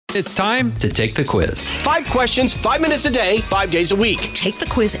It's time to take the quiz. 5 questions, 5 minutes a day, 5 days a week. Take the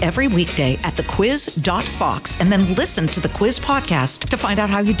quiz every weekday at thequiz.fox and then listen to the quiz podcast to find out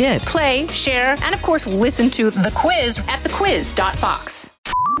how you did. Play, share, and of course, listen to The Quiz at thequiz.fox.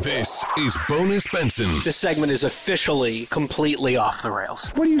 This is Bonus Benson. This segment is officially completely off the rails.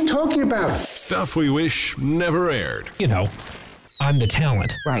 What are you talking about? Stuff we wish never aired. You know, I'm the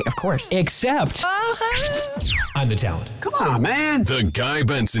talent. Right, of course. Except I'm the talent. Come on, man. The Guy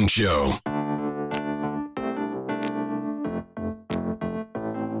Benson Show.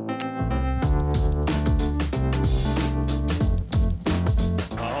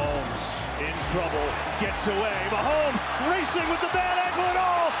 Mahomes in trouble, gets away. Mahomes racing with the bad ankle and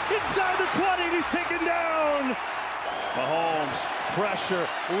all. Inside the 20, and he's taken down. Mahomes, pressure,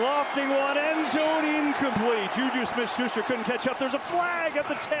 lofting one, end zone incomplete. Juju Smith-Schuster couldn't catch up. There's a flag at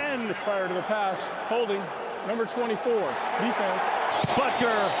the 10. Prior to the pass, holding, number 24, defense.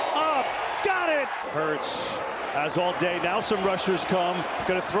 Butker, up, got it. Hurts, as all day, now some rushers come.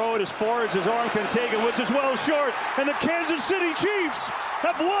 Gonna throw it as far as his arm can take it, which is well short. And the Kansas City Chiefs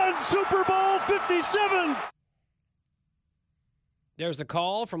have won Super Bowl 57. There's the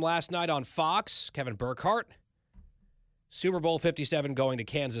call from last night on Fox, Kevin Burkhardt. Super Bowl 57 going to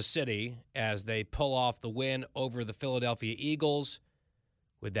Kansas City as they pull off the win over the Philadelphia Eagles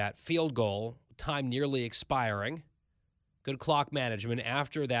with that field goal, time nearly expiring. Good clock management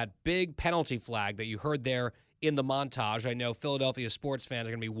after that big penalty flag that you heard there in the montage. I know Philadelphia sports fans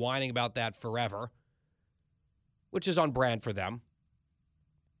are going to be whining about that forever, which is on brand for them.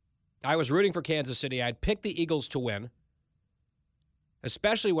 I was rooting for Kansas City. I'd picked the Eagles to win,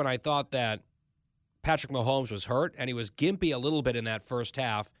 especially when I thought that Patrick Mahomes was hurt, and he was gimpy a little bit in that first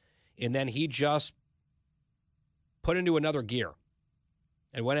half, and then he just put into another gear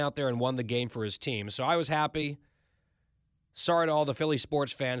and went out there and won the game for his team. So I was happy. Sorry to all the Philly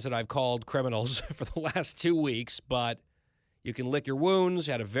sports fans that I've called criminals for the last 2 weeks, but you can lick your wounds.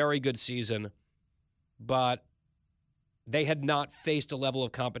 Had a very good season, but they had not faced a level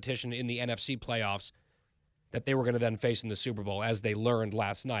of competition in the NFC playoffs that they were going to then face in the Super Bowl, as they learned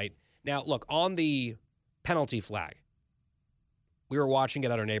last night. Now, look, on the penalty flag, we were watching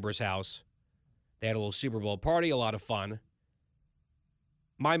it at our neighbor's house. They had a little Super Bowl party, a lot of fun.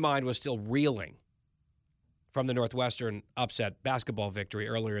 My mind was still reeling from the Northwestern upset basketball victory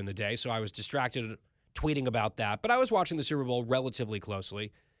earlier in the day, so I was distracted tweeting about that. But I was watching the Super Bowl relatively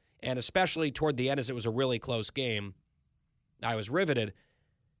closely, and especially toward the end, as it was a really close game, I was riveted.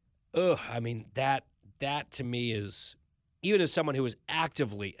 I mean, that to me is, even as someone who is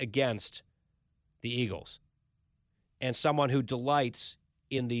actively against the Eagles and someone who delights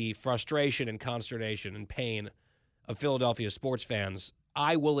in the frustration and consternation and pain of Philadelphia sports fans,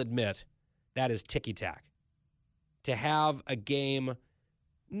 I will admit that is ticky-tack. To have a game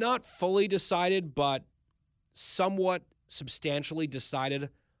not fully decided, but somewhat substantially decided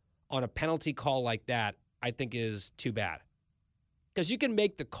on a penalty call like that, I think is too bad. Because you can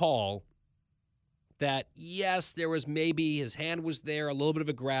make the call that, yes, there was maybe his hand was there, a little bit of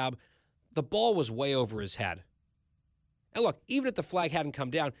a grab. The ball was way over his head. And look, even if the flag hadn't come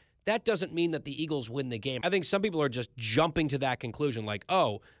down, that doesn't mean that the Eagles win the game. I think some people are just jumping to that conclusion like,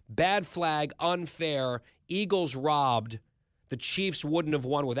 oh, bad flag, unfair, Eagles robbed, the Chiefs wouldn't have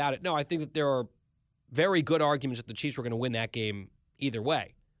won without it. No, I think that there are very good arguments that the Chiefs were going to win that game either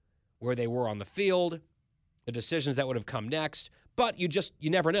way, where they were on the field, the decisions that would have come next, but you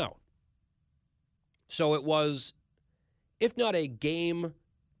never know. So it was, if not a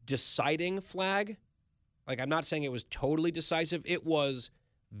game-deciding flag, like I'm not saying it was totally decisive, it was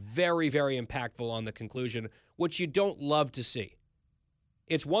very, very impactful on the conclusion, which you don't love to see.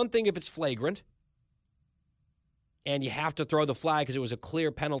 It's one thing if it's flagrant, and you have to throw the flag because it was a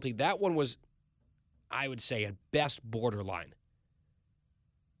clear penalty. That one was, I would say, at best borderline.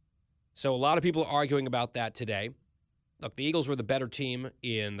 So a lot of people are arguing about that today. Look, the Eagles were the better team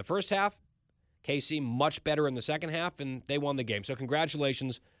in the first half. KC much better in the second half, and they won the game. So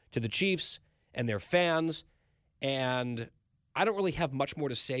congratulations to the Chiefs and their fans. And I don't really have much more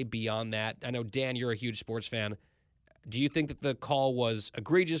to say beyond that. I know, Dan, you're a huge sports fan. Do you think that the call was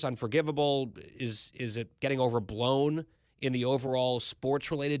egregious, unforgivable? Is it getting overblown in the overall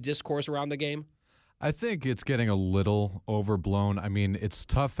sports-related discourse around the game? I think it's getting a little overblown. I mean, it's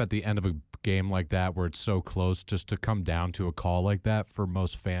tough at the end of a game like that where it's so close just to come down to a call like that for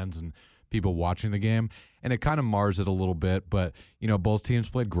most fans and people watching the game, and it kind of mars it a little bit. But both teams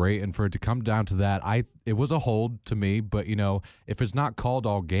played great, and for it to come down to that, it was a hold to me. But if it's not called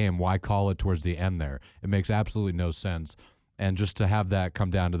all game, why call it towards the end there? It makes absolutely no sense. And just to have that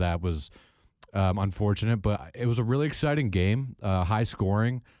come down to that was unfortunate, but it was a really exciting game, high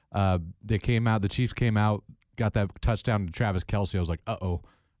scoring. They came out. The Chiefs came out, got that touchdown to Travis Kelce. I was like, uh-oh.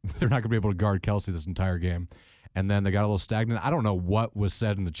 They're not going to be able to guard Kelce this entire game. And then they got a little stagnant. I don't know what was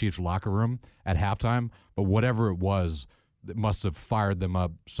said in the Chiefs locker room at halftime, but whatever it was, it must have fired them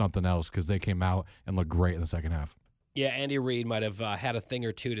up something else because they came out and looked great in the second half. Yeah, Andy Reid might have had a thing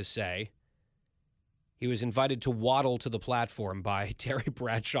or two to say. He was invited to waddle to the platform by Terry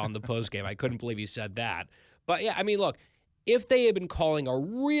Bradshaw in the postgame. I couldn't believe he said that. But, yeah, I mean, look, if they had been calling a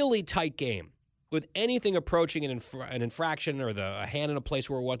really tight game with anything approaching an infraction or a hand in a place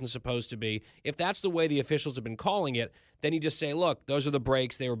where it wasn't supposed to be, if that's the way the officials have been calling it, then you just say, look, those are the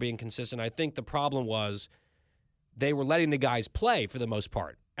breaks. They were being consistent. I think the problem was they were letting the guys play for the most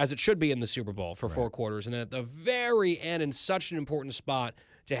part, as it should be in the Super Bowl for 4 quarters. And then at the very end, in such an important spot,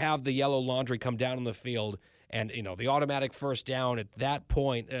 to have the yellow laundry come down on the field and, the automatic first down at that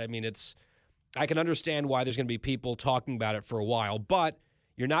point, I mean, I can understand why there's going to be people talking about it for a while, but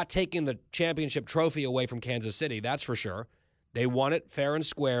you're not taking the championship trophy away from Kansas City, that's for sure. They won it fair and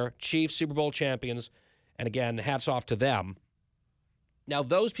square, Chiefs, Super Bowl champions, and again, hats off to them. Now,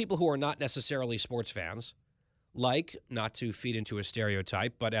 those people who are not necessarily sports fans, like, not to feed into a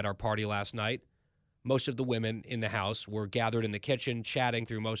stereotype, but at our party last night, most of the women in the house were gathered in the kitchen, chatting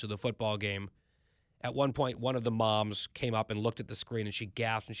through most of the football game. At one point, one of the moms came up and looked at the screen, and she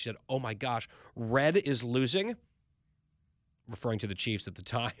gasped, and she said, "Oh my gosh, Red is losing?" Referring to the Chiefs at the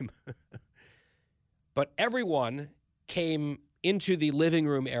time. But everyone came into the living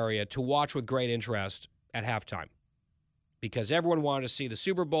room area to watch with great interest at halftime because everyone wanted to see the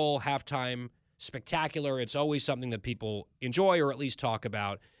Super Bowl halftime spectacular. It's always something that people enjoy or at least talk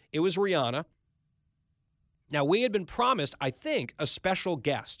about. It was Rihanna. Now, we had been promised, I think, a special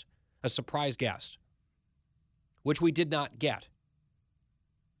guest, a surprise guest, which we did not get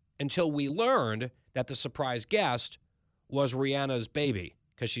until we learned that the surprise guest was Rihanna's baby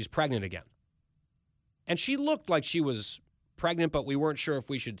because she's pregnant again. And she looked like she was pregnant, but we weren't sure if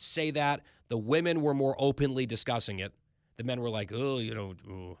we should say that. The women were more openly discussing it. The men were like,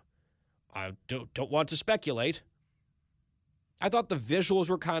 I don't want to speculate. I thought the visuals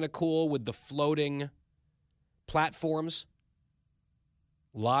were kind of cool with the floating platforms.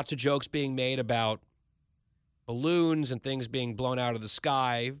 Lots of jokes being made about balloons and things being blown out of the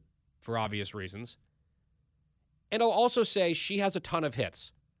sky for obvious reasons. And I'll also say she has a ton of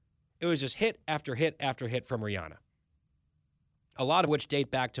hits. It was just hit after hit after hit from Rihanna. A lot of which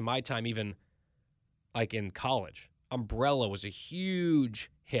date back to my time, even like in college. Umbrella was a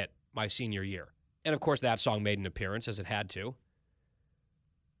huge hit my senior year. And of course, that song made an appearance, as it had to.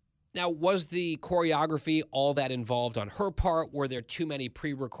 Now, was the choreography all that involved on her part? Were there too many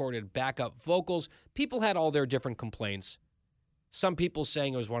pre-recorded backup vocals? People had all their different complaints. Some people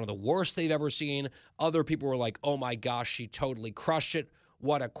saying it was one of the worst they've ever seen. Other people were like, oh my gosh, she totally crushed it.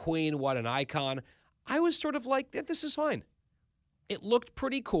 What a queen, what an icon. I was sort of like, this is fine. It looked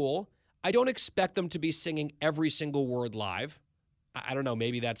pretty cool. I don't expect them to be singing every single word live. I don't know,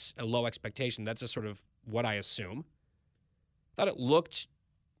 maybe that's a low expectation. That's just sort of what I assume. Thought it looked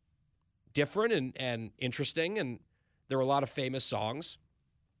different and interesting, and there were a lot of famous songs.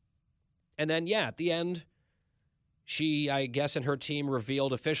 And then, at the end, she, I guess, and her team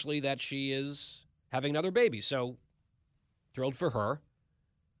revealed officially that she is having another baby. So, thrilled for her.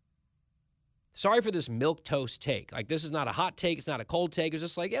 Sorry for this milquetoast take. Like, this is not a hot take. It's not a cold take. It was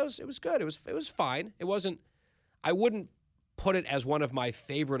just like, it was good. It was fine. It wasn't, I wouldn't put it as one of my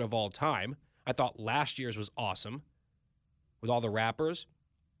favorite of all time. I thought last year's was awesome with all the rappers.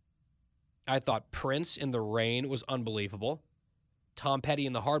 I thought Prince in the Rain was unbelievable. Tom Petty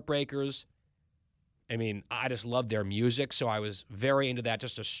and the Heartbreakers. I mean, I just loved their music, so I was very into that.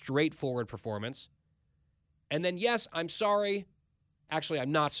 Just a straightforward performance. And then, yes, I'm sorry. Actually,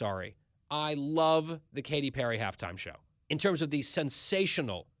 I'm not sorry. I love the Katy Perry halftime show in terms of the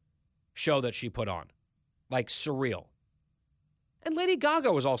sensational show that she put on, like Surreal. And Lady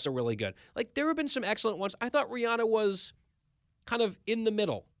Gaga was also really good. Like, there have been some excellent ones. I thought Rihanna was kind of in the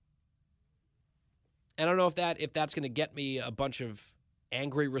middle. And I don't know if that's going to get me a bunch of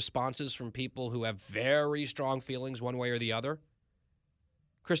angry responses from people who have very strong feelings one way or the other.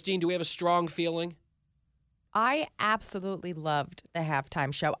 Christine, do we have a strong feeling? I absolutely loved the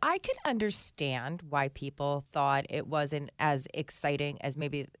halftime show. I could understand why people thought it wasn't as exciting as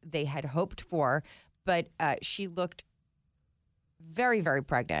maybe they had hoped for, but she looked very, very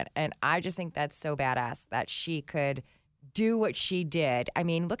pregnant. And I just think that's so badass that she could do what she did. I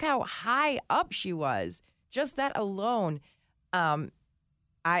mean, look how high up she was. Just that alone.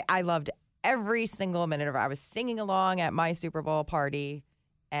 I loved every single minute of it. I was singing along at my Super Bowl party.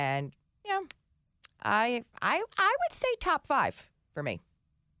 And, yeah, I would say top 5 for me.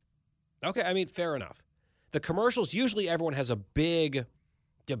 Okay, I mean, fair enough. The commercials, usually everyone has a big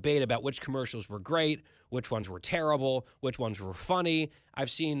debate about which commercials were great, which ones were terrible, which ones were funny. I've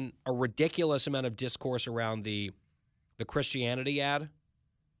seen a ridiculous amount of discourse around the Christianity ad,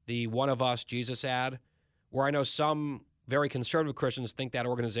 the One of Us Jesus ad, where I know some very conservative Christians think that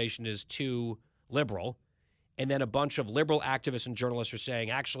organization is too liberal. And then a bunch of liberal activists and journalists are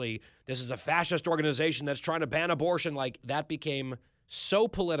saying, actually, this is a fascist organization that's trying to ban abortion. Like, that became so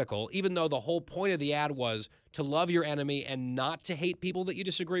political, even though the whole point of the ad was to love your enemy and not to hate people that you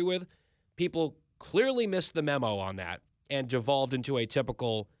disagree with. People clearly missed the memo on that and devolved into a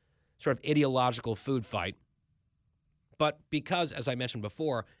typical sort of ideological food fight. But because, as I mentioned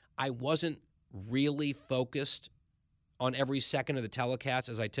before, I wasn't really focused on every second of the telecast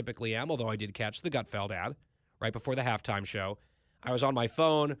as I typically am, although I did catch the Gutfeld ad right before the halftime show. I was on my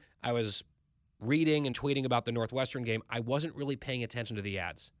phone. I was reading and tweeting about the Northwestern game. I wasn't really paying attention to the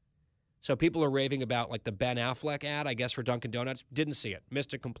ads. So people are raving about like the Ben Affleck ad, I guess, for Dunkin' Donuts. Didn't see it.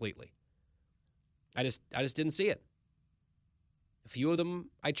 Missed it completely. I just didn't see it. A few of them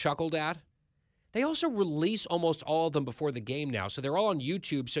I chuckled at. They also release almost all of them before the game now. So they're all on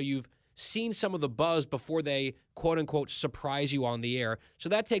YouTube, so you've seen some of the buzz before they, quote-unquote, surprise you on the air. So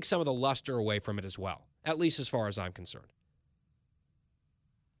that takes some of the luster away from it as well, at least as far as I'm concerned.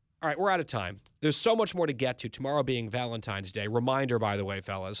 All right, we're out of time. There's so much more to get to, tomorrow being Valentine's Day. Reminder, by the way,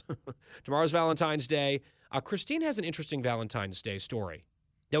 fellas. Tomorrow's Valentine's Day. Christine has an interesting Valentine's Day story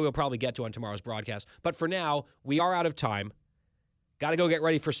that we'll probably get to on tomorrow's broadcast. But for now, we are out of time. Got to go get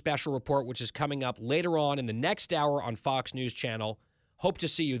ready for Special Report, which is coming up later on in the next hour on Fox News Channel. Hope to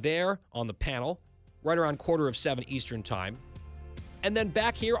see you there on the panel, right around 6:45 Eastern Time. And then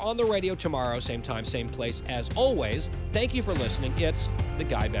back here on the radio tomorrow, same time, same place. As always, thank you for listening. It's The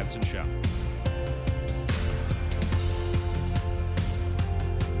Guy Benson Show.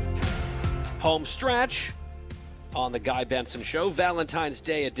 Home stretch on The Guy Benson Show, Valentine's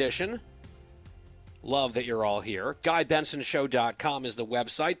Day edition. Love that you're all here. GuyBensonShow.com is the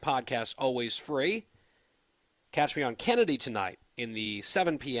website. Podcast always free. Catch me on Kennedy tonight in the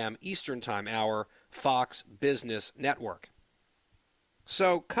 7 p.m. Eastern Time hour, Fox Business Network.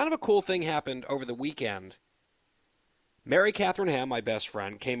 So, kind of a cool thing happened over the weekend. Mary Catherine Ham, my best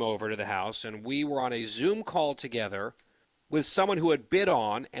friend, came over to the house, and we were on a Zoom call together with someone who had bid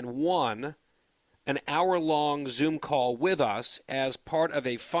on and won an hour-long Zoom call with us as part of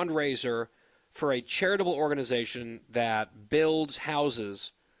a fundraiser for a charitable organization that builds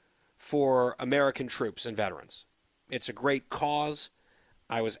houses for American troops and veterans. It's a great cause.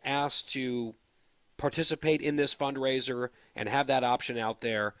 I was asked to participate in this fundraiser and have that option out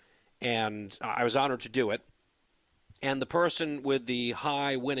there, and I was honored to do it. And the person with the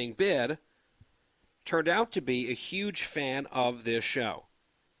high winning bid turned out to be a huge fan of this show.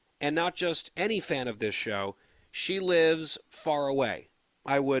 And not just any fan of this show, she lives far away.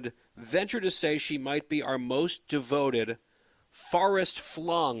 I would venture to say she might be our most devoted,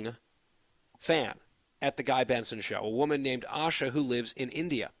 farthest-flung fan at the Guy Benson Show, a woman named Asha who lives in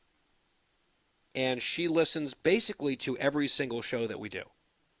India. And she listens basically to every single show that we do.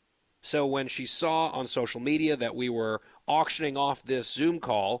 So when she saw on social media that we were auctioning off this Zoom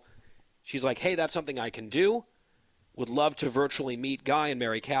call, she's like, hey, that's something I can do. Would love to virtually meet Guy and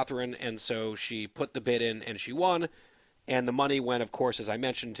Mary Catherine. And so she put the bid in and she won. And the money went, of course, as I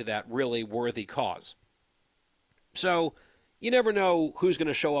mentioned, to that really worthy cause. So you never know who's going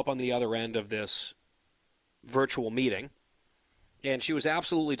to show up on the other end of this virtual meeting. And she was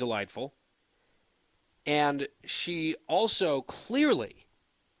absolutely delightful. And she also clearly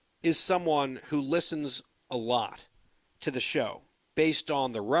is someone who listens a lot to the show. Based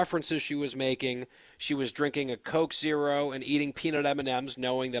on the references she was making, she was drinking a Coke Zero and eating peanut M&Ms,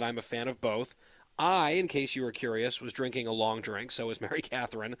 knowing that I'm a fan of both. I, in case you were curious, was drinking a long drink, so was Mary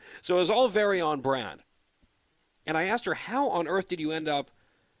Catherine. So it was all very on brand. And I asked her, how on earth did you end up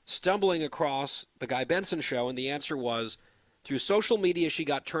stumbling across the Guy Benson Show? And the answer was, through social media, she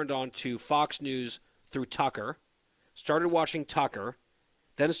got turned on to Fox News through Tucker, started watching Tucker,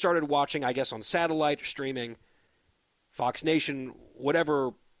 then started watching, I guess, on satellite, streaming, Fox Nation,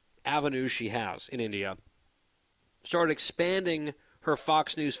 whatever avenues she has in India, started expanding her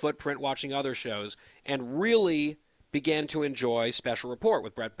Fox News footprint, watching other shows, and really began to enjoy Special Report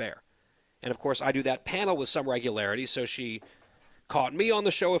with Bret Baier. And, of course, I do that panel with some regularity, so she caught me on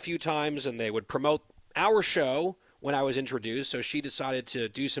the show a few times, and they would promote our show when I was introduced, so she decided to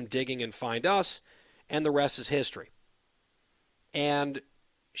do some digging and find us, and the rest is history. And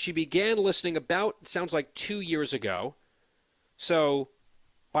she began listening about, it sounds like 2 years ago, so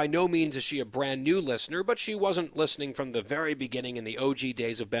By no means is she a brand new listener, but she wasn't listening from the very beginning in the OG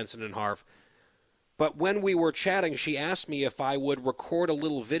days of Benson and Harf. But when we were chatting, she asked me if I would record a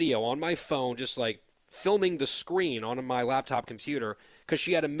little video on my phone, just like filming the screen on my laptop computer, because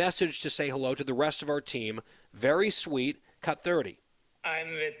she had a message to say hello to the rest of our team. Very sweet. Cut 30.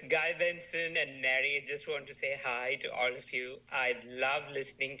 I'm with Guy Benson and Mary. I just want to say hi to all of you. I love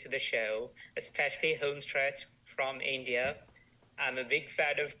listening to the show, especially Homestretch from India. I'm a big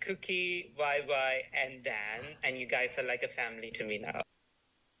fan of Cookie, YY, and Dan, and you guys are like a family to me now.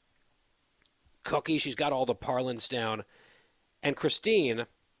 Cookie, she's got all the parlance down. And Christine,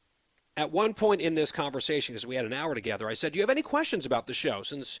 at one point in this conversation, because we had an hour together, I said, do you have any questions about the show?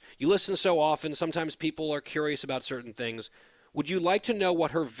 Since you listen so often, sometimes people are curious about certain things. Would you like to know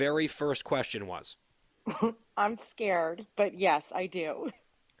what her very first question was? I'm scared, but yes, I do.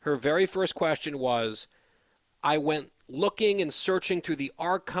 Her very first question was, I went looking and searching through the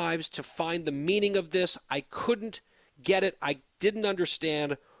archives to find the meaning of this. I couldn't get it. I didn't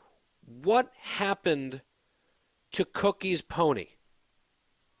understand. What happened to Cookie's pony?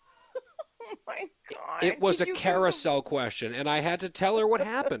 Oh my God. It was a carousel question, and I had to tell her what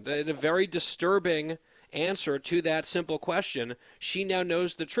happened. In a very disturbing answer to that simple question, she now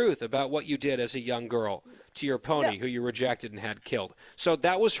knows the truth about what you did as a young girl to your pony who you rejected and had killed. So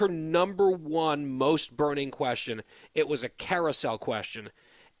that was her number one most burning question. It was a carousel question,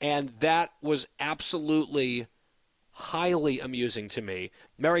 and that was absolutely highly amusing to me.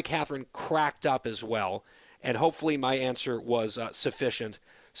 Mary Catherine cracked up as well, and hopefully my answer was sufficient.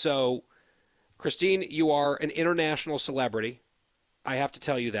 So, Christine, you are an international celebrity. I have to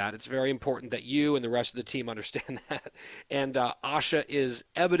tell you that. It's very important that you and the rest of the team understand that. And Asha is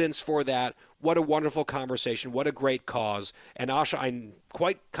evidence for that. What a wonderful conversation. What a great cause. And Asha, I'm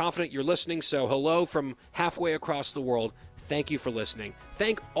quite confident you're listening, so hello from halfway across the world. Thank you for listening.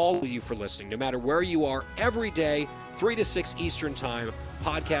 Thank all of you for listening, no matter where you are, every day, 3 to 6 Eastern Time,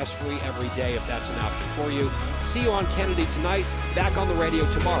 podcast free every day if that's an option for you. See you on Kennedy tonight. Back on the radio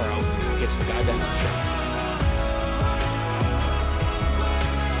tomorrow. It's the Guy Benson Show.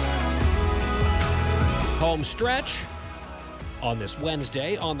 Home stretch on this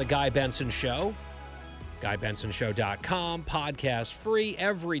Wednesday on the Guy Benson Show. GuyBensonShow.com, podcast free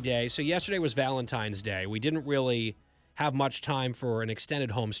every day. So yesterday was Valentine's Day. We didn't really have much time for an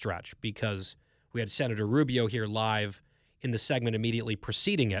extended home stretch because we had Senator Rubio here live in the segment immediately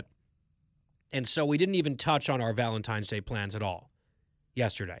preceding it. And so we didn't even touch on our Valentine's Day plans at all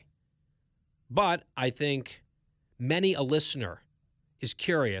yesterday. But I think many a listener is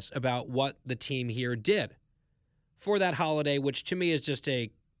curious about what the team here did for that holiday, which to me is just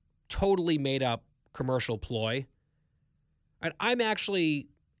a totally made-up commercial ploy. And I'm actually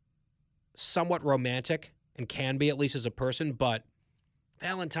somewhat romantic and can be, at least as a person, but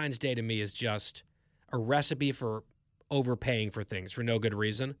Valentine's Day to me is just a recipe for overpaying for things for no good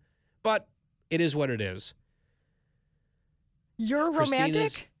reason. But it is what it is. You're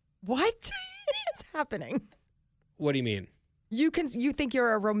romantic? What is happening? What do you mean? You think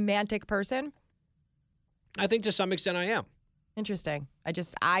you're a romantic person? I think to some extent I am. Interesting. I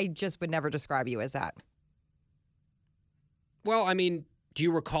just would never describe you as that. Well, I mean, do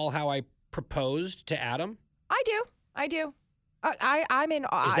you recall how I proposed to Adam? I do. I'm in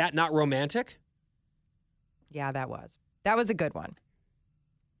awe. Is that not romantic? Yeah, that was a good one.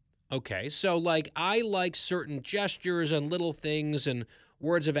 Okay, so I like certain gestures and little things and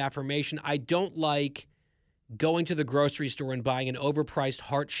words of affirmation. I don't like going to the grocery store and buying an overpriced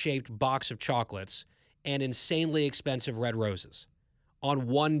heart-shaped box of chocolates and insanely expensive red roses on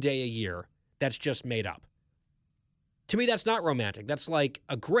one day a year that's just made up. To me, that's not romantic. That's like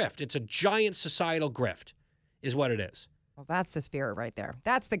a grift. It's a giant societal grift is what it is. Well, that's the spirit right there.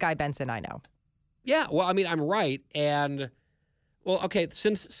 That's the Guy Benson I know. Yeah, well, I mean, I'm right. And, well, okay,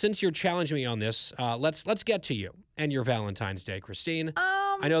 since you're challenging me on this, let's get to you and your Valentine's Day, Christine.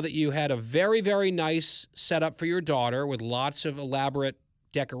 I know that you had a very, very nice setup for your daughter with lots of elaborate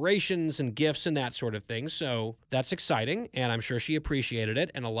decorations and gifts and that sort of thing. So that's exciting, and I'm sure she appreciated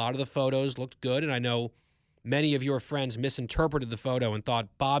it. And a lot of the photos looked good, and I know many of your friends misinterpreted the photo and thought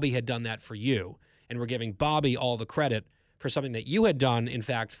Bobby had done that for you, and were giving Bobby all the credit for something that you had done, in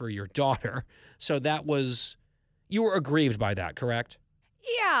fact, for your daughter. So you were aggrieved by that, correct?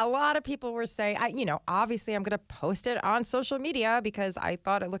 Yeah, a lot of people were saying, obviously I'm going to post it on social media because I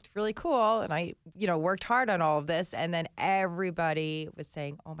thought it looked really cool and I, worked hard on all of this. And then everybody was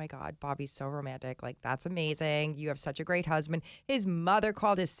saying, oh my God, Bobby's so romantic. Like, that's amazing. You have such a great husband. His mother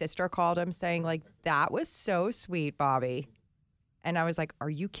called, his sister called him saying, that was so sweet, Bobby. And I was like, are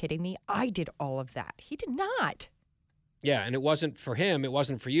you kidding me? I did all of that. He did not. Yeah, and it wasn't for him. It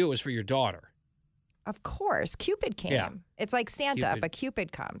wasn't for you. It was for your daughter. Of course. Cupid came. Yeah. It's like Santa, Cupid. but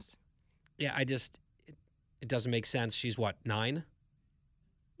Cupid comes. Yeah, it doesn't make sense. She's what, 9?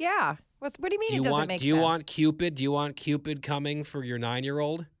 Yeah. What do you mean it doesn't make sense? Do you want Cupid? Do you want Cupid coming for your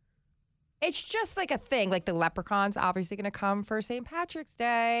 9-year-old? It's just like a thing. Like the leprechaun's obviously going to come for St. Patrick's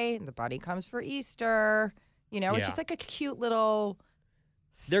Day, and the bunny comes for Easter. It's just like a cute little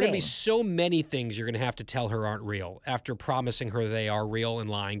There are going to be thing. so many things you're going to have to tell her aren't real after promising her they are real and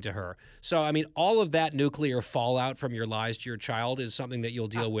lying to her. So, I mean, all of that nuclear fallout from your lies to your child is something that you'll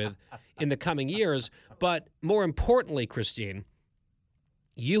deal with in the coming years. But more importantly, Christine,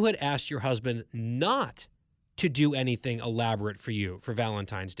 you had asked your husband not to do anything elaborate for you for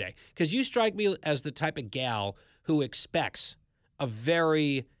Valentine's Day, because you strike me as the type of gal who expects a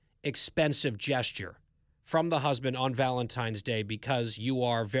very expensive gesture from the husband on Valentine's Day because you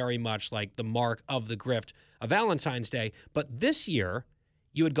are very much like the mark of the grift of Valentine's Day. But this year,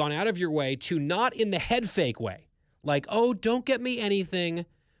 you had gone out of your way to, not in the head fake way, like, oh, don't get me anything,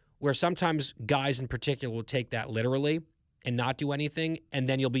 where sometimes guys in particular will take that literally and not do anything, and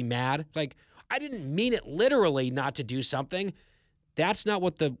then you'll be mad. Like, I didn't mean it literally not to do something. That's not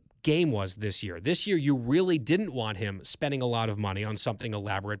what the game was this year. This year, you really didn't want him spending a lot of money on something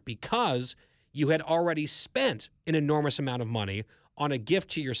elaborate because you had already spent an enormous amount of money on a gift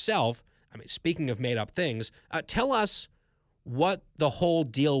to yourself. I mean, speaking of made-up things, tell us what the whole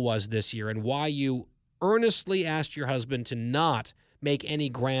deal was this year and why you earnestly asked your husband to not make any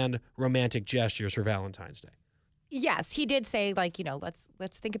grand romantic gestures for Valentine's Day. Yes, he did say, like,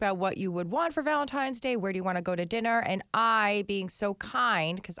 let's think about what you would want for Valentine's Day. Where do you want to go to dinner? And I, being so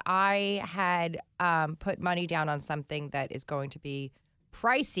kind, because I had put money down on something that is going to be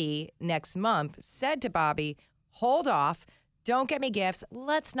pricey next month, said to Bobby, hold off. Don't get me gifts.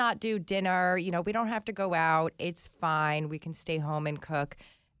 Let's not do dinner. We don't have to go out. It's fine. We can stay home and cook.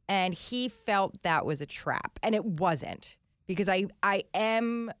 And he felt that was a trap. And it wasn't, because I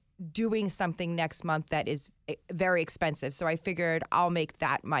am doing something next month that is very expensive. So I figured I'll make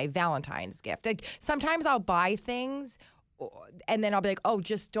that my Valentine's gift. Like, sometimes I'll buy things and then I'll be like, oh,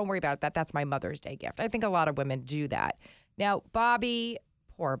 just don't worry about it. That's my Mother's Day gift. I think a lot of women do that. Now, Bobby,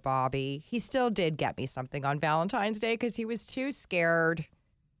 poor Bobby, he still did get me something on Valentine's Day because he was too scared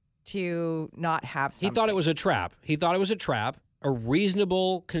to not have something. He thought it was a trap. A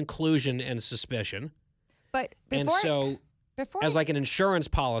reasonable conclusion and suspicion. But as like an insurance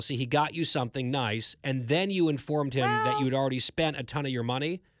policy, he got you something nice, and then you informed him that you had already spent a ton of your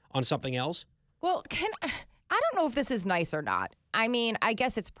money on something else? Well, I don't know if this is nice or not. I mean, I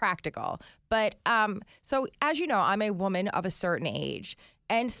guess it's practical. But so as you know, I'm a woman of a certain age.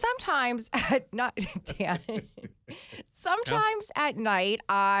 And sometimes at night,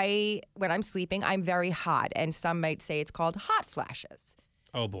 when I'm sleeping, I'm very hot. And some might say it's called hot flashes.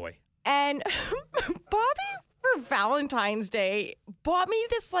 Oh, boy. And Bobby, for Valentine's Day, bought me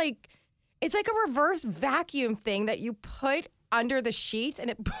this, like, it's like a reverse vacuum thing that you put under the sheets and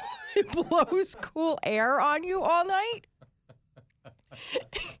it blows cool air on you all night.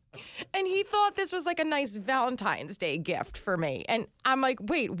 And he thought this was like a nice Valentine's Day gift for me. And I'm like,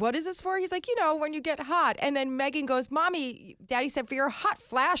 wait, what is this for? He's like, when you get hot. And then Megan goes, Mommy, Daddy said for your hot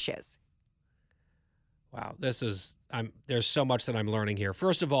flashes. Wow, there's so much that I'm learning here.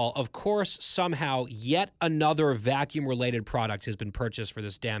 First of all, of course, somehow yet another vacuum-related product has been purchased for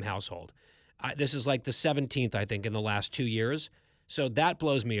this damn household. This is like the 17th, I think, in the last 2 years. So that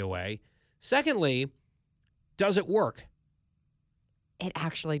blows me away. Secondly, does it work? It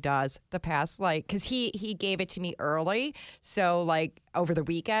actually does. The past, because he gave it to me early, so over the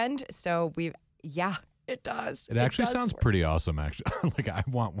weekend. So it does. It actually sounds pretty awesome, actually. Like, I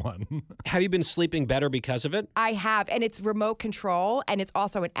want one. Have you been sleeping better because of it? I have, and it's remote control, and it's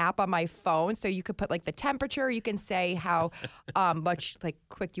also an app on my phone, so you could put the temperature. You can say how much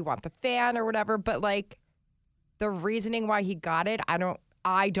quick you want the fan or whatever. But the reasoning why he got it,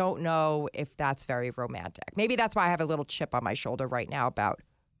 I don't know if that's very romantic. Maybe that's why I have a little chip on my shoulder right now about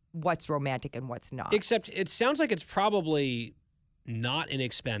what's romantic and what's not. Except it sounds like it's probably not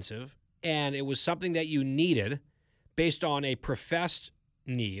inexpensive, and it was something that you needed based on a professed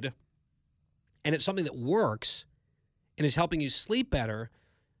need, and it's something that works and is helping you sleep better.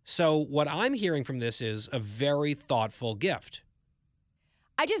 So what I'm hearing from this is a very thoughtful gift.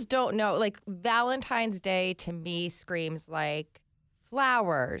 I just don't know. Valentine's Day to me screams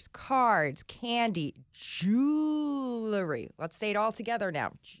flowers, cards, candy, jewelry. Let's say it all together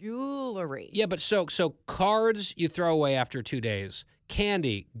now. Jewelry. Yeah, but so cards you throw away after 2 days.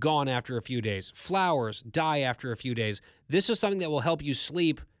 Candy, gone after a few days. Flowers, die after a few days. This is something that will help you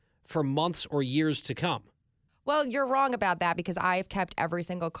sleep for months or years to come. Well, you're wrong about that because I've kept every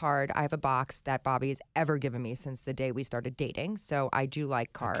single card. I have a box that Bobby has ever given me since the day we started dating. So I do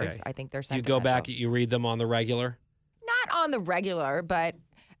like cards. Okay. I think they're Do you sentimental. go back, you read them on the regular? Not on the regular, but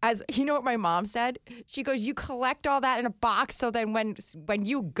as you know what my mom said? She goes, you collect all that in a box so then when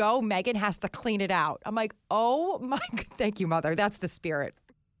you go, Megan has to clean it out. I'm like, oh my, thank you, Mother. That's the spirit.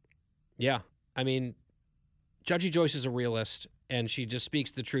 Yeah. I mean, Judgy Joyce is a realist, and she just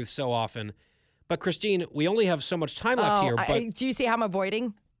speaks the truth so often. But, Christine, we only have so much time left here. But do you see how I'm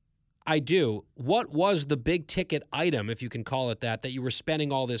avoiding? I do. What was the big ticket item, if you can call it that you were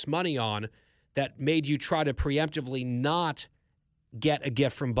spending all this money on that made you try to preemptively not get a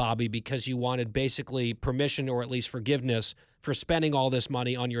gift from Bobby because you wanted basically permission or at least forgiveness for spending all this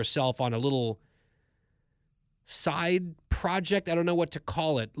money on yourself on a little side project? I don't know what to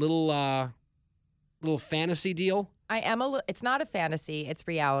call it. Little fantasy deal? It's not a fantasy, it's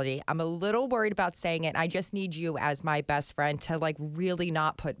reality. I'm a little worried about saying it. I just need you as my best friend to like really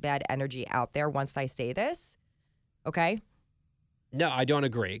not put bad energy out there once I say this. Okay? No, I don't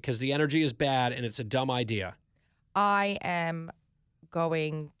agree because the energy is bad and it's a dumb idea. I am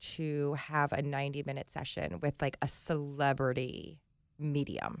going to have a 90-minute session with like a celebrity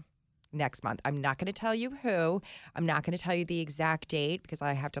medium next month. I'm not going to tell you who. I'm not going to tell you the exact date because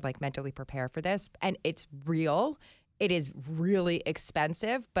I have to like mentally prepare for this. And it's real. It is really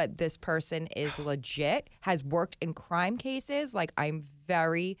expensive, but this person is legit, has worked in crime cases. Like I'm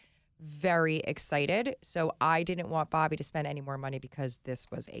very, very excited. So I didn't want Bobby to spend any more money because this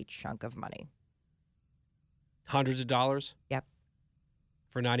was a chunk of money. Hundreds of dollars? Yep.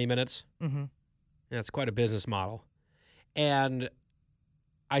 For 90 minutes? Mm-hmm. Yeah, it's quite a business model. And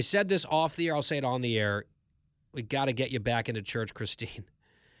I said this off the air. I'll say it on the air. We got to get you back into church, Christine.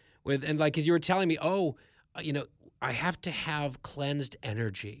 Because you were telling me, I have to have cleansed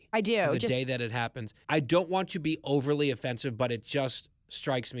energy. I do. The day that it happens. I don't want to be overly offensive, but it just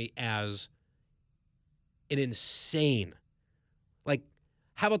strikes me as an insane. Like,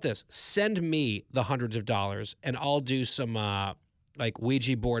 how about this? Send me the hundreds of dollars, and I'll do some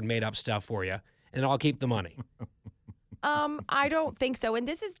Ouija board made up stuff for you, and I'll keep the money. I don't think so. And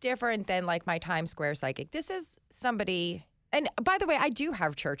this is different than like my Times Square psychic. This is somebody. And by the way, I do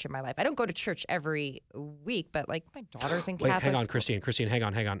have church in my life. I don't go to church every week, but like my daughter's in Catholic hang on, school. Christine, hang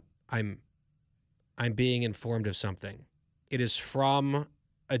on. I'm being informed of something. It is from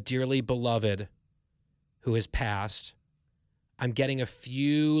a dearly beloved who has passed. I'm getting a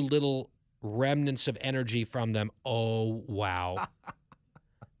few little remnants of energy from them. Oh, wow.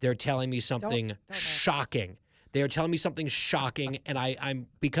 They're telling me something shocking. They are telling me something shocking, and I'm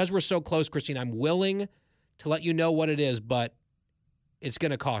because we're so close, Christine, I'm willing to let you know what it is, but it's going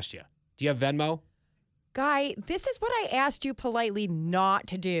to cost you. Do you have Venmo? Guy, this is what I asked you politely not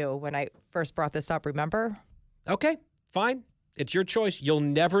to do when I first brought this up, remember? Okay, fine. It's your choice. You'll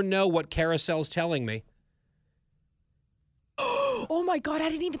never know what Carousel's telling me. Oh, my God. I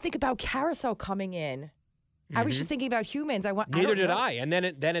didn't even think about Carousel coming in. Mm-hmm. I was just thinking about humans. Neither did I. And then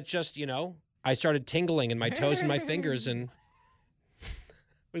it just, I started tingling in my toes and my fingers, and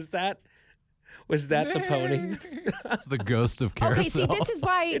was that the pony? It's the ghost of Carousel. Okay, see, this is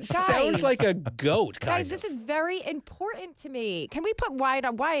why, it guys. sounds like a goat, guys, this is very important to me. Can we put Wyatt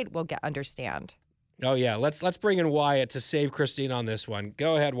on? Wyatt will understand. Oh, yeah. Let's bring in Wyatt to save Christine on this one.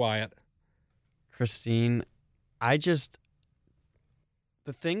 Go ahead, Wyatt. Christine,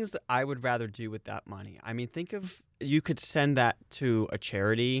 the things that I would rather do with that money. I mean, think of, you could send that to a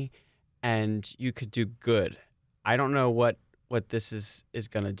charity and you could do good. I don't know what this is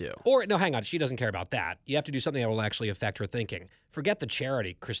going to do. Or, no, hang on. She doesn't care about that. You have to do something that will actually affect her thinking. Forget the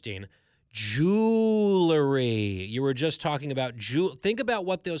charity, Christine. Jewelry. You were just talking about think about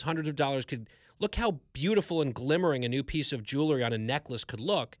what those hundreds of dollars could, look how beautiful and glimmering a new piece of jewelry on a necklace could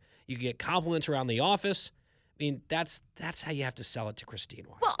look. You could get compliments around the office. I mean, that's how you have to sell it to Christine.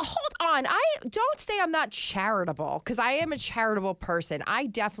 Well, hold on. I don't say I'm not charitable because I am a charitable person. I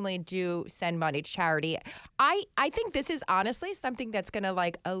definitely do send money to charity. I think this is honestly something that's going to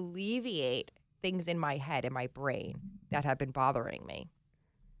like alleviate things in my head and my brain that have been bothering me.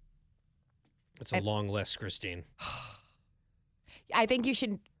 It's a long list, Christine. I think you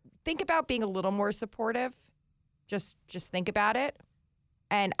should think about being a little more supportive. Just think about it.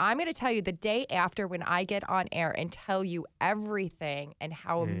 And I'm going to tell you the day after when I get on air and tell you everything and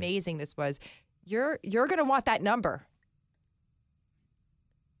how amazing this was, you're going to want that number.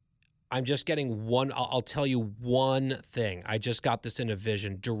 I'm just getting one. I'll tell you one thing. I just got this in a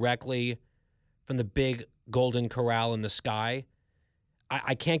vision directly from the big golden corral in the sky.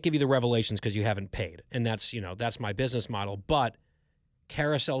 I can't give you the revelations because you haven't paid. And that's my business model. But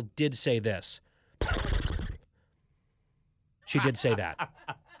Carousel did say this. She did say that.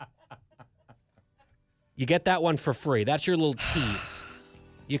 You get that one for free. That's your little tease.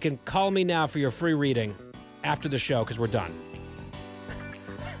 You can call me now for your free reading after the show because we're done.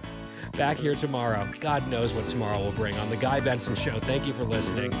 Back here tomorrow. God knows what tomorrow will bring on The Guy Benson Show. Thank you for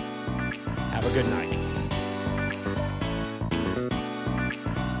listening. Have a good night.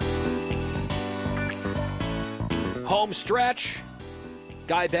 Home stretch.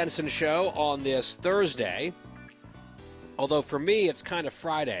 Guy Benson Show on this Thursday. Although for me, it's kind of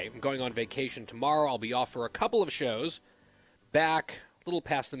Friday. I'm going on vacation tomorrow. I'll be off for a couple of shows. Back a little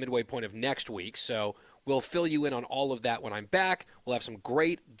past the midway point of next week. So we'll fill you in on all of that when I'm back. We'll have some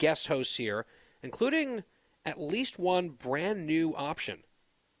great guest hosts here, including at least one brand new option.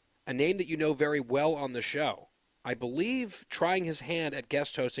 A name that you know very well on the show. I believe trying his hand at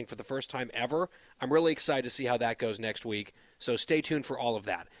guest hosting for the first time ever. I'm really excited to see how that goes next week. So stay tuned for all of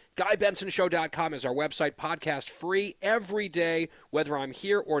that. GuyBensonShow.com is our website. Podcast free every day, whether I'm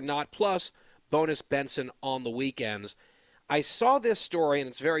here or not. Plus, bonus Benson on the weekends. I saw this story, and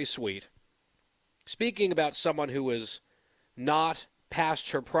it's very sweet. Speaking about someone who is not past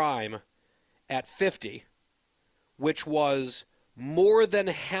her prime at 50, which was more than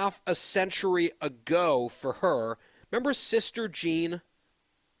half a century ago for her. Remember Sister Jean?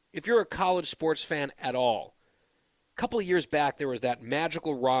 If you're a college sports fan at all, a couple of years back there was that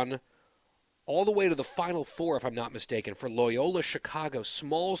magical run all the way to the Final Four, if I'm not mistaken, for Loyola Chicago,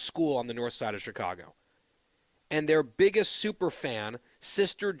 small school on the north side of Chicago. And their biggest super fan,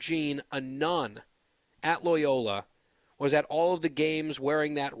 Sister Jean, a nun at Loyola, was at all of the games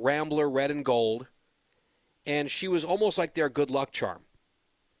wearing that Rambler red and gold. And she was almost like their good luck charm.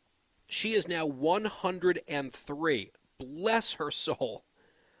 She is now 103. Bless her soul.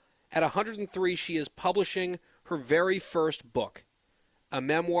 At 103, she is publishing her very first book, a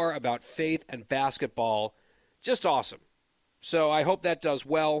memoir about faith and basketball. Just awesome. So I hope that does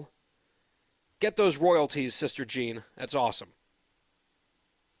well. Get those royalties, Sister Jean. That's awesome.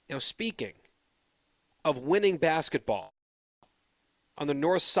 Now, speaking of winning basketball on the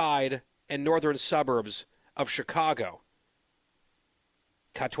north side and northern suburbs of Chicago.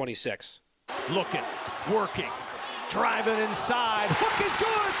 Cut 26. Looking, working, driving inside. Hook is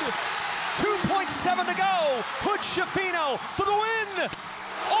good. 2.7 to go. Hood Schifino for the win.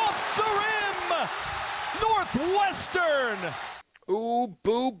 Off the rim. Northwestern. Ooh,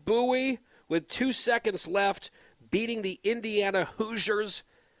 boo, booey. With 2 seconds left, beating the Indiana Hoosiers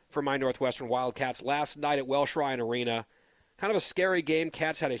for my Northwestern Wildcats last night at Welsh Ryan Arena. Kind of a scary game.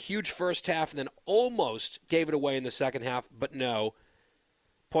 Cats had a huge first half and then almost gave it away in the second half, but no.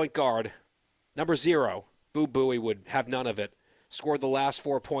 Point guard, number 0, Boo Buie would have none of it. Scored the last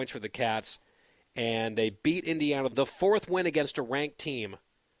 4 points for the Cats, and they beat Indiana. The 4th win against a ranked team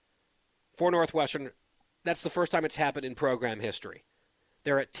for Northwestern. That's the first time it's happened in program history.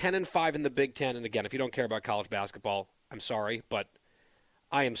 They're at 10-5 in the Big Ten, and again, if you don't care about college basketball, I'm sorry, but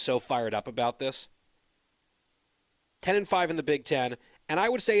I am so fired up about this. 10-5 in the Big Ten, and I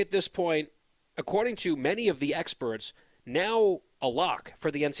would say at this point, according to many of the experts, now a lock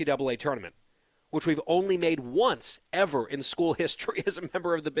for the NCAA tournament, which we've only made once ever in school history as a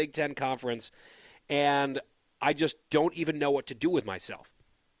member of the Big Ten Conference, and I just don't even know what to do with myself.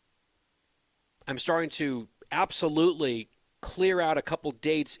 I'm starting to absolutely clear out a couple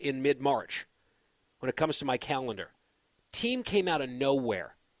dates in mid-March when it comes to my calendar. Team came out of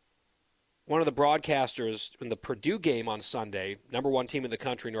nowhere. One of the broadcasters in the Purdue game on Sunday, number 1 team in the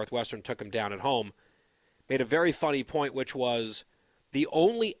country, Northwestern, took them down at home, made a very funny point, which was the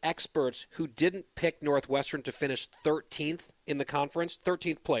only experts who didn't pick Northwestern to finish 13th in the conference,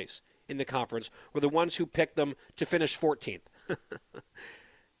 13th place in the conference, were the ones who picked them to finish 14th.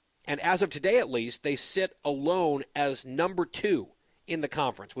 And as of today, at least, they sit alone as number 2 in the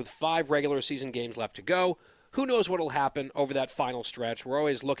conference with 5 regular season games left to go. Who knows what will happen over that final stretch? We're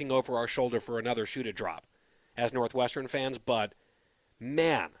always looking over our shoulder for another shoot-a-drop as Northwestern fans, but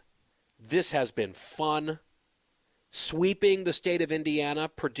man, this has been fun. Sweeping the state of Indiana,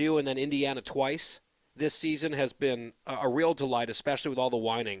 Purdue, and then Indiana twice this season has been a real delight, especially with all the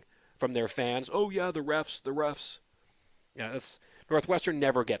whining from their fans. Oh, yeah, the refs. Yeah, Northwestern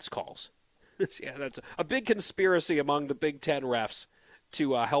never gets calls. Yeah, that's a big conspiracy among the Big Ten refs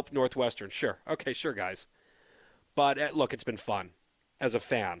to help Northwestern. Sure. Okay, sure, guys. But, look, it's been fun as a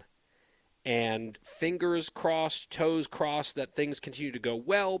fan. And fingers crossed, toes crossed that things continue to go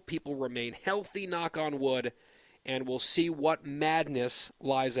well. People remain healthy, knock on wood. And we'll see what madness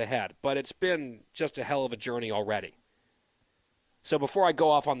lies ahead. But it's been just a hell of a journey already. So before I go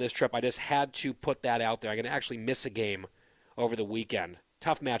off on this trip, I just had to put that out there. I'm going to actually miss a game over the weekend.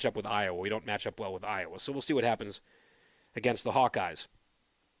 Tough matchup with Iowa. We don't match up well with Iowa. So we'll see what happens against the Hawkeyes.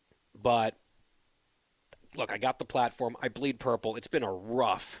 But, look, I got the platform. I bleed purple. It's been a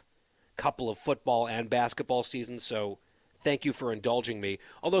rough couple of football and basketball seasons, so thank you for indulging me.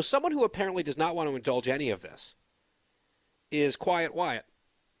 Although someone who apparently does not want to indulge any of this is Quiet Wyatt.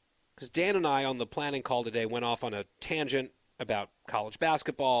 Because Dan and I on the planning call today went off on a tangent about college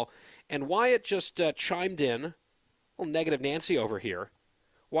basketball, and Wyatt just chimed in, a little negative Nancy over here.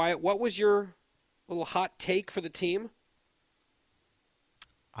 Wyatt, what was your little hot take for the team?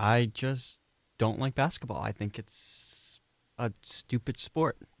 I just don't like basketball. I think it's a stupid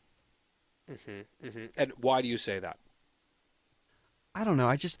sport. And why do you say that? I don't know.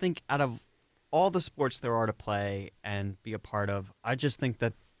 I just think out of all the sports there are to play and be a part of, I just think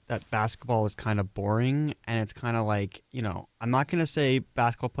that basketball is kind of boring, and it's kind of like, I'm not going to say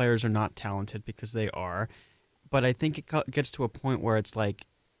basketball players are not talented, because they are, but I think it gets to a point where it's like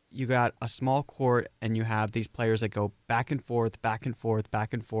you got a small court and you have these players that go back and forth, back and forth,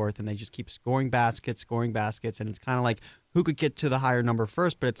 back and forth, and they just keep scoring baskets, and it's kind of like who could get to the higher number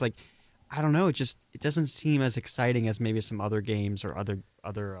first, but it's like, I don't know, it doesn't seem as exciting as maybe some other games or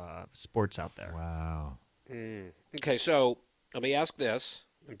other sports out there. Wow. Okay, so let me ask this,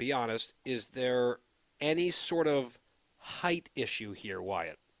 and be honest, is there any sort of height issue here,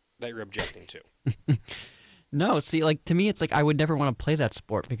 Wyatt, that you're objecting to? No, see, like, to me, it's like I would never want to play that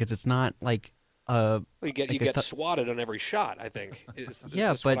sport because it's not like you get swatted on every shot, I think. Is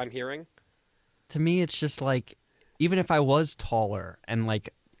this but what I'm hearing? To me, it's just like, even if I was taller and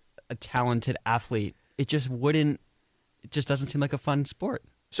like a talented athlete, it just doesn't seem like a fun sport.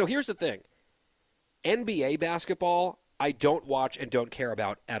 So here's the thing. NBA basketball, I don't watch and don't care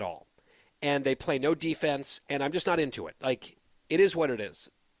about at all. And they play no defense, and I'm just not into it. Like, it is what it is.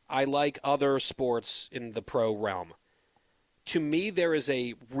 I like other sports in the pro realm. To me, there is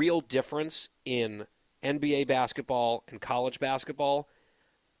a real difference in NBA basketball and college basketball.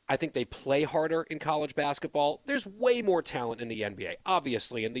 I think they play harder in college basketball. There's way more talent in the NBA,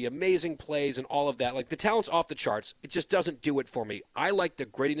 obviously, and the amazing plays and all of that. Like, the talent's off the charts. It just doesn't do it for me. I like the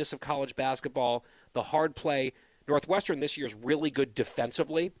grittiness of college basketball, the hard play. Northwestern this year is really good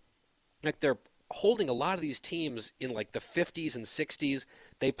defensively. Like, they're holding a lot of these teams in like the 50s and 60s.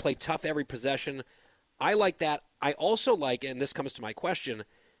 They play tough every possession. I like that. I also like, and this comes to my question,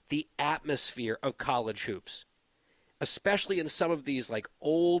 the atmosphere of college hoops, especially in some of these like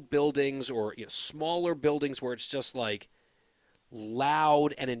old buildings or smaller buildings where it's just like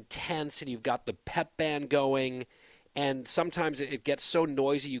loud and intense, and you've got the pep band going, and sometimes it gets so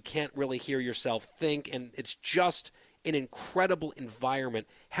noisy you can't really hear yourself think, and it's just an incredible environment.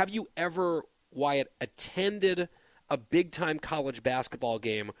 Have you ever, Wyatt, attended a big-time college basketball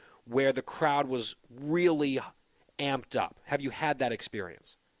game where the crowd was really amped up? Have you had that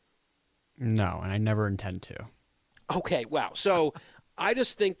experience? No, and I never intend to. Okay, wow. So I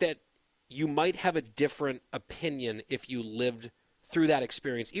just think that you might have a different opinion if you lived through that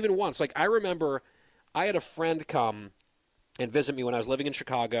experience, even once. Like, I remember I had a friend come and visit me when I was living in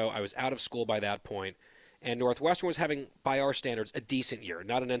Chicago. I was out of school by that point, and Northwestern was having, by our standards, a decent year.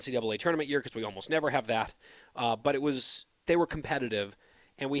 Not an NCAA tournament year, because we almost never have that, but they were competitive.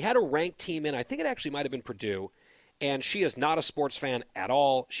 And we had a ranked team in, I think it actually might have been Purdue, and she is not a sports fan at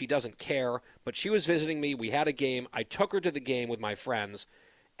all. She doesn't care, but she was visiting me. We had a game. I took her to the game with my friends,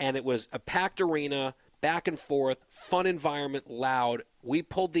 and it was a packed arena, back and forth, fun environment, loud. We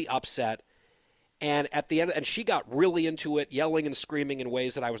pulled the upset, and at the end, and she got really into it, yelling and screaming in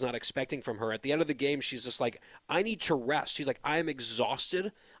ways that I was not expecting from her. At the end of the game, she's just like, I need to rest. She's like, I am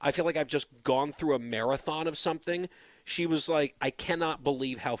exhausted. I feel like I've just gone through a marathon of something. She was like, I cannot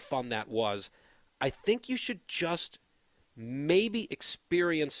believe how fun that was. I think you should just maybe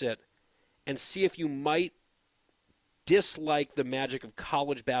experience it and see if you might dislike the magic of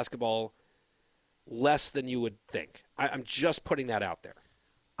college basketball less than you would think. I'm just putting that out there.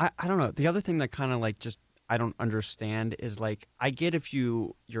 I don't know. The other thing that kind of like just I don't understand is like, I get if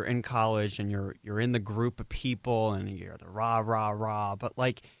you're in college and you're in the group of people and you're the rah, but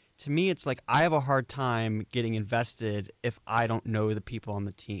like, to me, it's like I have a hard time getting invested if I don't know the people on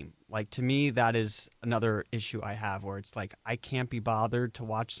the team. Like, to me, that is another issue I have, where it's like I can't be bothered to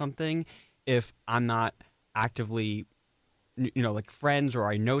watch something if I'm not actively, like friends, or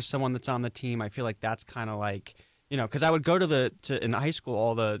I know someone that's on the team. I feel like that's kind of like, because I would go to in high school,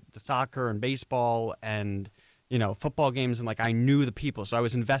 all the soccer and baseball and, football games, and like I knew the people, so I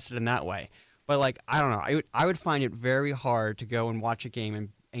was invested in that way. But like, I don't know, I would find it very hard to go and watch a game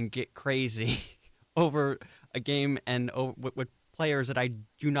and get crazy over a game and with players that I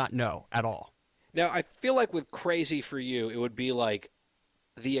do not know at all. Now, I feel like with crazy for you, it would be like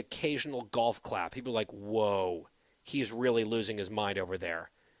the occasional golf clap. People are like, whoa, he's really losing his mind over there.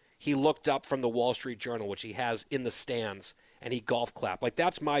 He looked up from the Wall Street Journal, which he has in the stands, and he golf clapped. Like,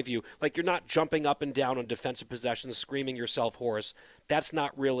 that's my view. Like, you're not jumping up and down on defensive possessions, screaming yourself hoarse. That's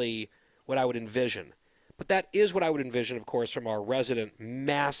not really what I would envision. But that is what I would envision, of course, from our resident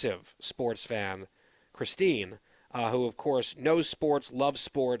massive sports fan, Christine, who, of course, knows sports, loves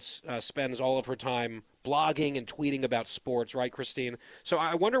sports, spends all of her time blogging and tweeting about sports, right, Christine? So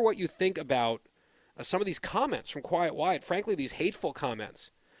I wonder what you think about some of these comments from Quiet Wyatt, frankly, these hateful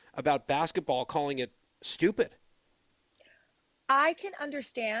comments about basketball, calling it stupid. I can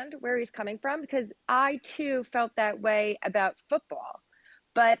understand where he's coming from because I, too, felt that way about football.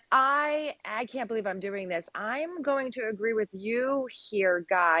 But I can't believe I'm doing this. I'm going to agree with you here,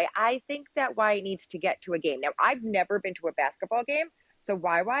 Guy. I think that Wyatt needs to get to a game. Now, I've never been to a basketball game, so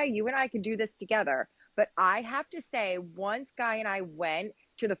Wyatt, you and I can do this together. But I have to say, once Guy and I went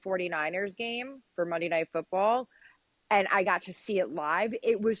to the 49ers game for Monday Night Football, and I got to see it live,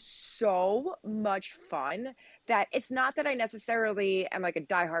 it was so much fun that it's not that I necessarily am like a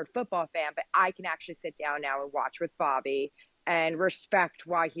diehard football fan, but I can actually sit down now and watch with Bobby and respect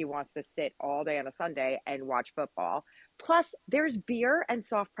why he wants to sit all day on a Sunday and watch football. Plus, there's beer and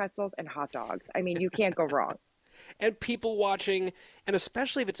soft pretzels and hot dogs. I mean, you can't go wrong. And people watching, and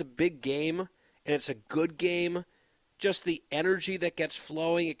especially if it's a big game and it's a good game, just the energy that gets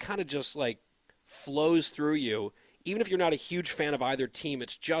flowing, it kind of just like flows through you. Even if you're not a huge fan of either team,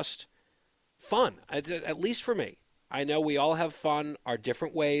 it's just fun, at least for me. I know we all have fun our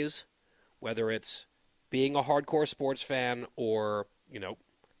different ways, whether it's being a hardcore sports fan or,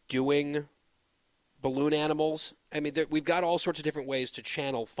 doing balloon animals. I mean, we've got all sorts of different ways to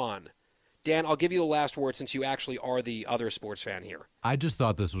channel fun. Dan, I'll give you the last word since you actually are the other sports fan here. I just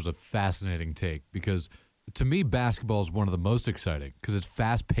thought this was a fascinating take because to me, basketball is one of the most exciting because it's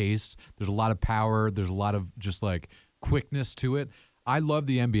fast-paced. There's a lot of power. There's a lot of just like quickness to it. I love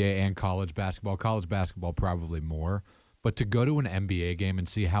the NBA and college basketball. College basketball probably more. But to go to an NBA game and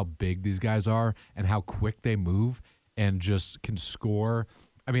see how big these guys are and how quick they move and just can score.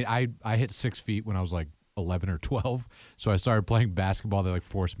 I mean, I hit 6 feet when I was like 11 or 12. So I started playing basketball. They like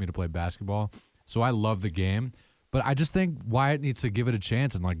forced me to play basketball. So I love the game. But I just think Wyatt needs to give it a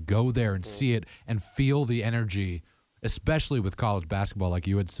chance and like go there and see it and feel the energy, especially with college basketball, like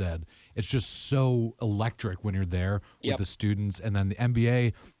you had said. It's just so electric when you're there with the students. And then the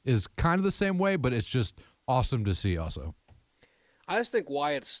NBA is kind of the same way, but it's just awesome to see also. I just think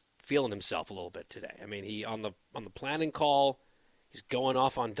Wyatt's feeling himself a little bit today. I mean, he on the planning call, he's going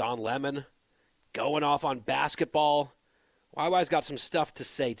off on Don Lemon, going off on basketball. Wyatt's got some stuff to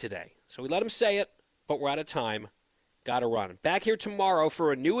say today. So we let him say it, but we're out of time. Got to run. Back here tomorrow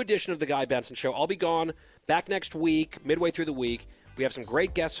for a new edition of The Guy Benson Show. I'll be gone. Back next week, midway through the week. We have some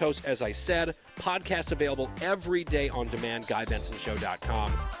great guest hosts, as I said. Podcast available every day on demand,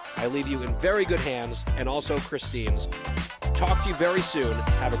 GuyBensonShow.com. I leave you in very good hands, and also Christine's. Talk to you very soon.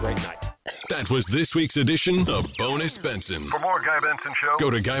 Have a great night. That was this week's edition of Bonus Benson. For more Guy Benson Show, go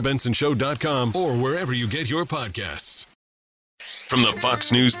to GuyBensonShow.com or wherever you get your podcasts. From the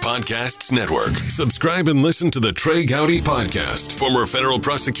Fox News Podcasts Network, subscribe and listen to the Trey Gowdy Podcast. Former federal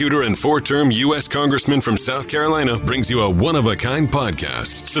prosecutor and 4-term U.S. Congressman from South Carolina brings you a one-of-a-kind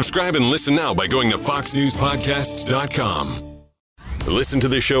podcast. Subscribe and listen now by going to FoxNewsPodcasts.com. Listen to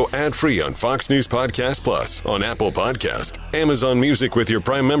the show ad-free on Fox News Podcast Plus, on Apple Podcast, Amazon Music with your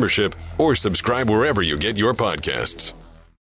Prime membership, or subscribe wherever you get your podcasts.